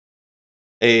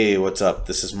Hey, what's up?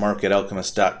 This is Mark at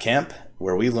alchemist.camp,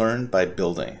 where we learn by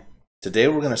building. Today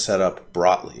we're going to set up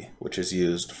Brotli, which is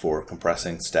used for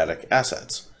compressing static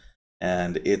assets.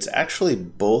 And it's actually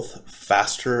both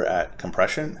faster at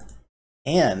compression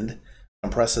and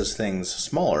compresses things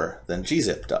smaller than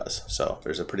gzip does. So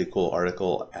there's a pretty cool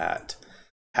article at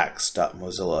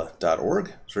hacks.mozilla.org.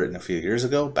 It was written a few years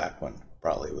ago, back when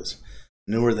Brotli was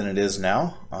newer than it is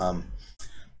now.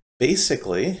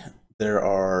 Basically, there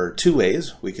are two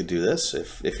ways we could do this.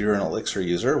 If you're an Elixir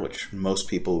user, which most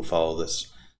people who follow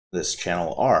this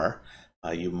channel are,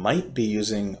 you might be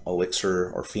using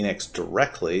Elixir or Nginx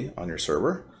directly on your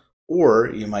server,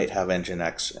 or you might have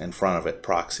Nginx in front of it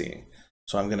proxying.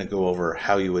 So I'm going to go over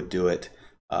how you would do it,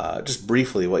 just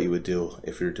briefly what you would do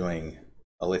if you're doing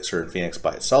Elixir and Nginx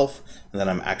by itself, and then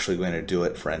I'm actually going to do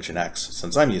it for Nginx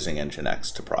since I'm using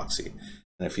Nginx to proxy.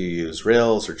 And if you use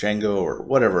Rails or Django or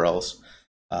whatever else,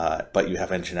 but you have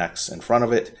Nginx in front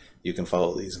of it, you can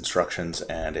follow these instructions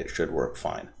and it should work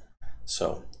fine.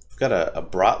 So I've got a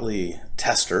Brotli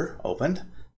tester opened.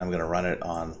 I'm going to run it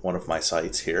on one of my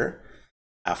sites here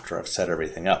after I've set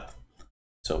everything up.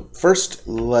 So first,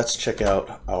 let's check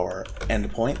out our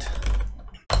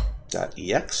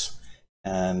endpoint.ex.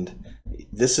 And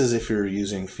this is if you're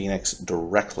using Nginx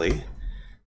directly.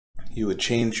 You would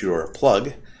change your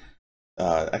plug.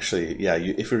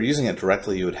 If you're using it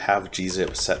directly, you would have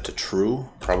gzip set to true,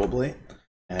 probably,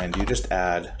 and you just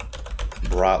add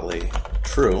Brotli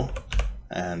true,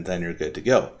 and then you're good to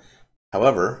go.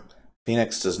 However,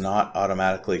 Nginx does not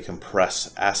automatically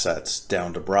compress assets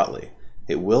down to Brotli.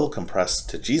 It will compress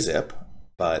to gzip,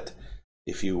 but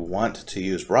if you want to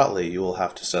use Brotli, you will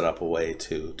have to set up a way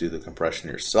to do the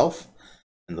compression yourself.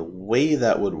 And the way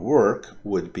that would work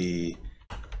would be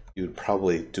you would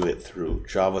probably do it through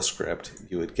JavaScript.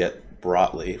 You would get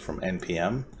Brotli from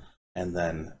npm and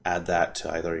then add that to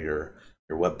either your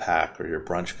Webpack or your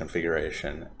Brunch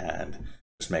configuration, and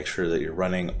just make sure that you're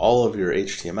running all of your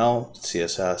HTML,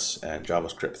 CSS, and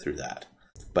JavaScript through that.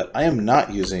 But I am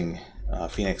not using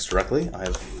Nginx directly.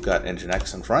 I've got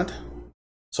Nginx in front.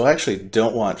 So I actually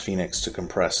don't want Nginx to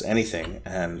compress anything,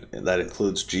 and that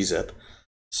includes gzip.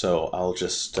 So I'll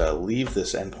just leave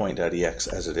this endpoint.ex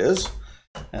as it is,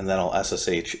 and then I'll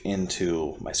SSH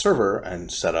into my server and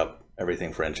set up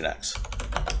everything for Nginx.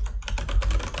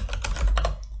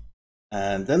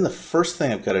 And then the first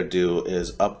thing I've got to do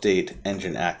is update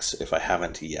Nginx if I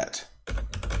haven't yet.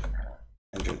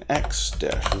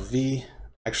 Nginx-v.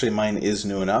 Actually, mine is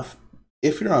new enough.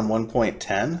 If you're on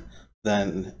 1.10,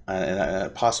 then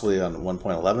and possibly on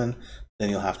 1.11, then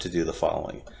you'll have to do the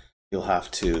following. You'll have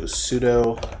to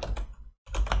sudo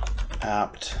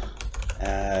apt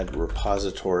add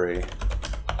repository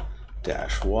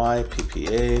 -y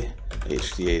ppa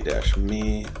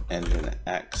hda-me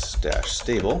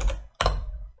nginx-stable,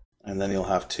 and then you'll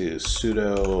have to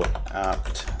sudo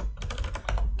apt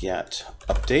get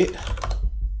update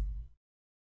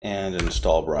and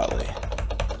install Brotli.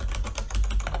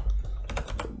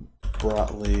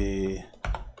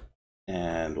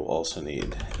 And we'll also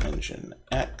need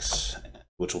Nginx,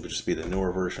 which will just be the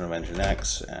newer version of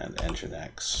Nginx, and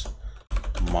Nginx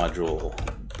module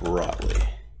Brotli.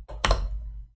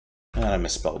 And I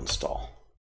misspelled install.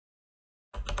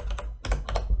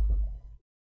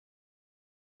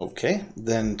 Okay,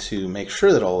 then to make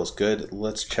sure that all is good,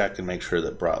 let's check and make sure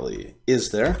that Brotli is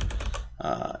there.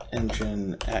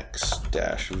 Nginx-v.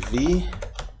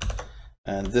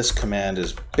 And this command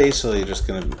is basically just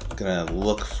gonna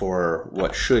look for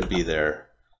what should be there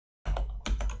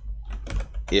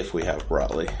if we have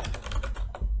Brotli.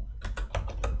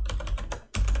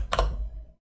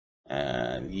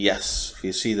 And yes, if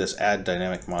you see this add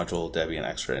dynamic module Debian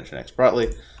extra Nginx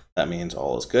Brotli, that means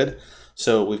all is good.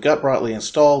 So we've got Brotli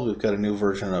installed, we've got a new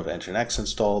version of Nginx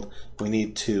installed. We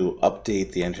need to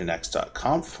update the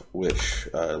nginx.conf, which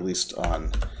at least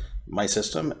on my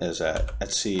system is at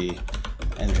etc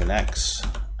nginx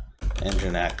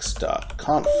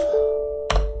nginx.conf,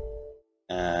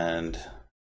 and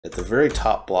at the very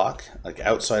top block, like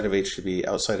outside of HTTP,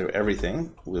 outside of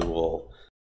everything, we will.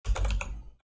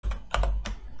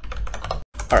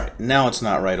 All right, now it's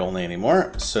not write only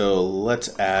anymore, so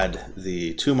let's add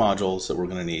the two modules that we're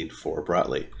going to need for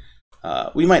Brotli.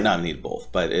 We might not need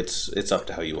both, but it's up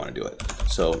to how you want to do it.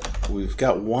 So we've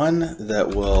got one that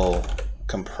will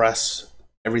compress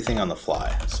everything on the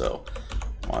fly. So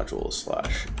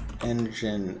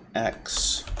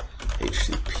module/nginx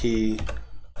http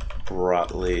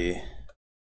Brotli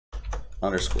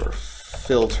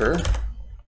 _filter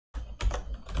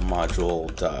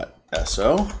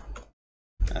module.so,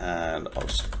 and I'll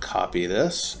just copy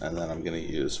this, and then I'm going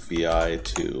to use vi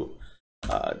to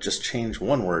just change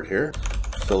one word here,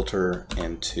 filter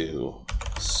into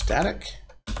static.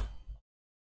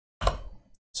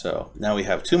 So now we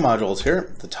have two modules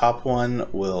here. The top one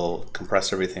will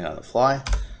compress everything on the fly.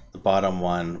 The bottom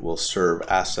one will serve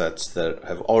assets that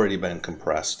have already been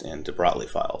compressed into Brotli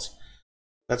files.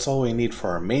 That's all we need for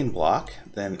our main block.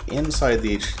 Then inside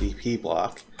the HTTP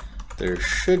block, there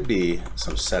should be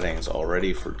some settings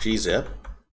already for gzip.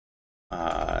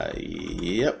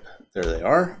 Yep, there they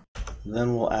are.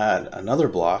 Then we'll add another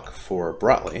block for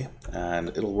Brotli, and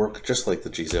it'll work just like the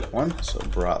gzip one. So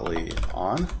Brotli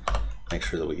on, make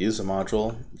sure that we use the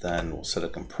module. Then we'll set a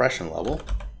compression level.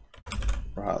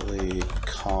 Brotli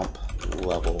comp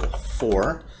level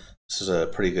 4. This is a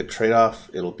pretty good trade-off.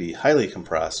 It'll be highly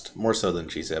compressed, more so than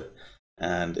gzip,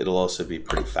 and it'll also be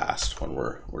pretty fast when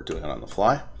we're doing it on the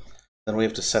fly. Then we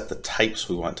have to set the types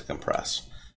we want to compress.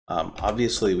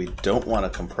 Obviously, we don't want to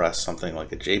compress something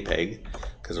like a JPEG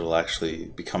because it will actually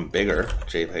become bigger.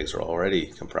 JPEGs are already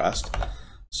compressed.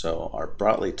 So our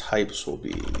Brotli types will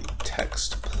be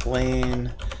text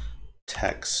plain,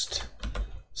 text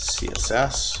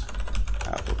CSS,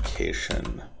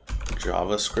 application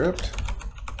JavaScript,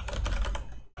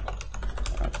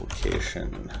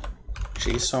 application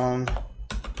JSON,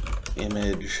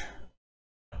 image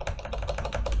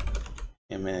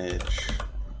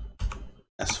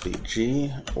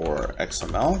SVG or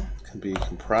XML can be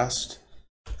compressed,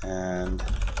 and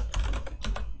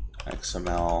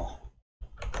XML,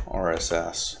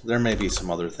 RSS. There may be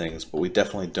some other things, but we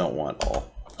definitely don't want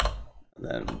all. And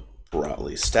then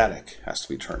Brotli static has to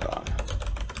be turned on.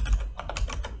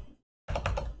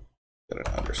 Got an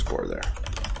underscore there.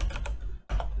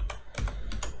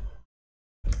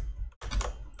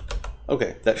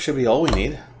 Okay, that should be all we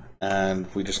need, and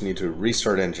we just need to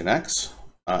restart Nginx.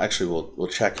 Actually, we'll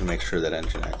check and make sure that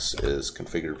Nginx is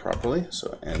configured properly.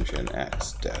 So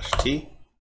Nginx-T.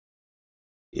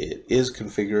 It is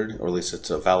configured, or at least it's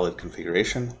a valid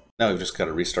configuration. Now we've just got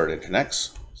to restart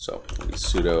Nginx. So we'll be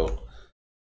sudo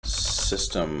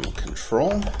system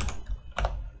control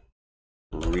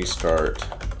restart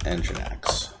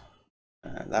Nginx.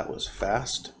 And that was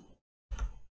fast.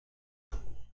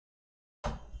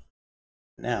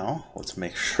 Now let's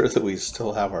make sure that we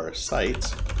still have our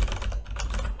site.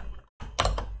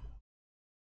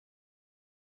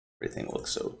 Everything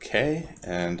looks okay,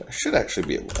 and I should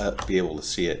actually be able to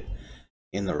see it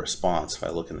in the response if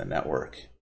I look in the network.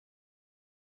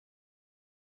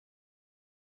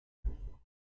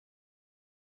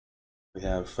 We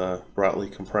have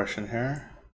Brotli compression here.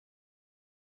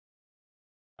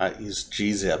 I use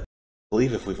gzip. I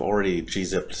believe if we've already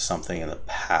gzipped something in the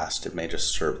past, it may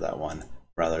just serve that one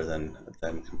rather than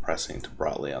compressing to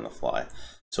Brotli on the fly.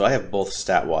 So I have both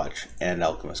StatWatch and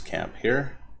Alchemist Camp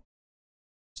here.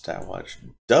 StatWatch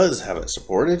does have it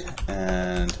supported,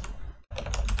 and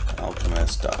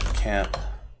alchemist.camp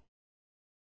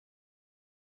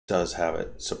does have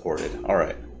it supported. All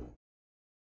right.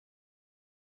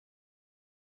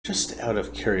 Just out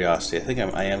of curiosity, I think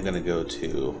I am going to go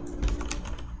to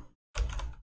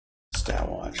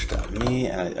statwatch.me,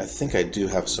 and I think I do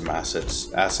have some assets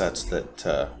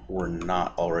that were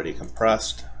not already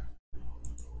compressed.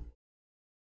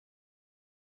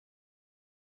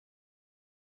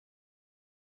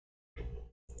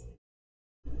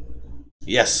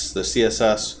 Yes, the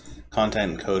CSS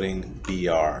content encoding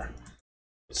BR.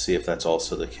 Let's see if that's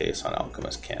also the case on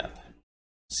Alchemist Camp.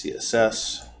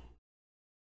 CSS.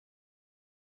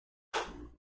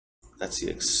 That's the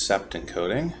accept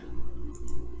encoding.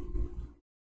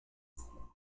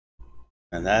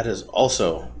 And that is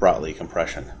also Brotli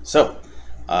compression. So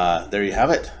there you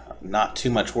have it. Not too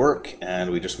much work,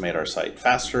 and we just made our site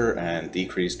faster and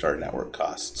decreased our network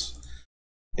costs.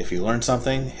 If you learned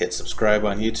something, hit subscribe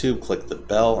on YouTube, click the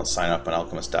bell, and sign up on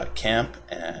alchemist.camp,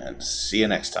 and see you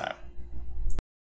next time.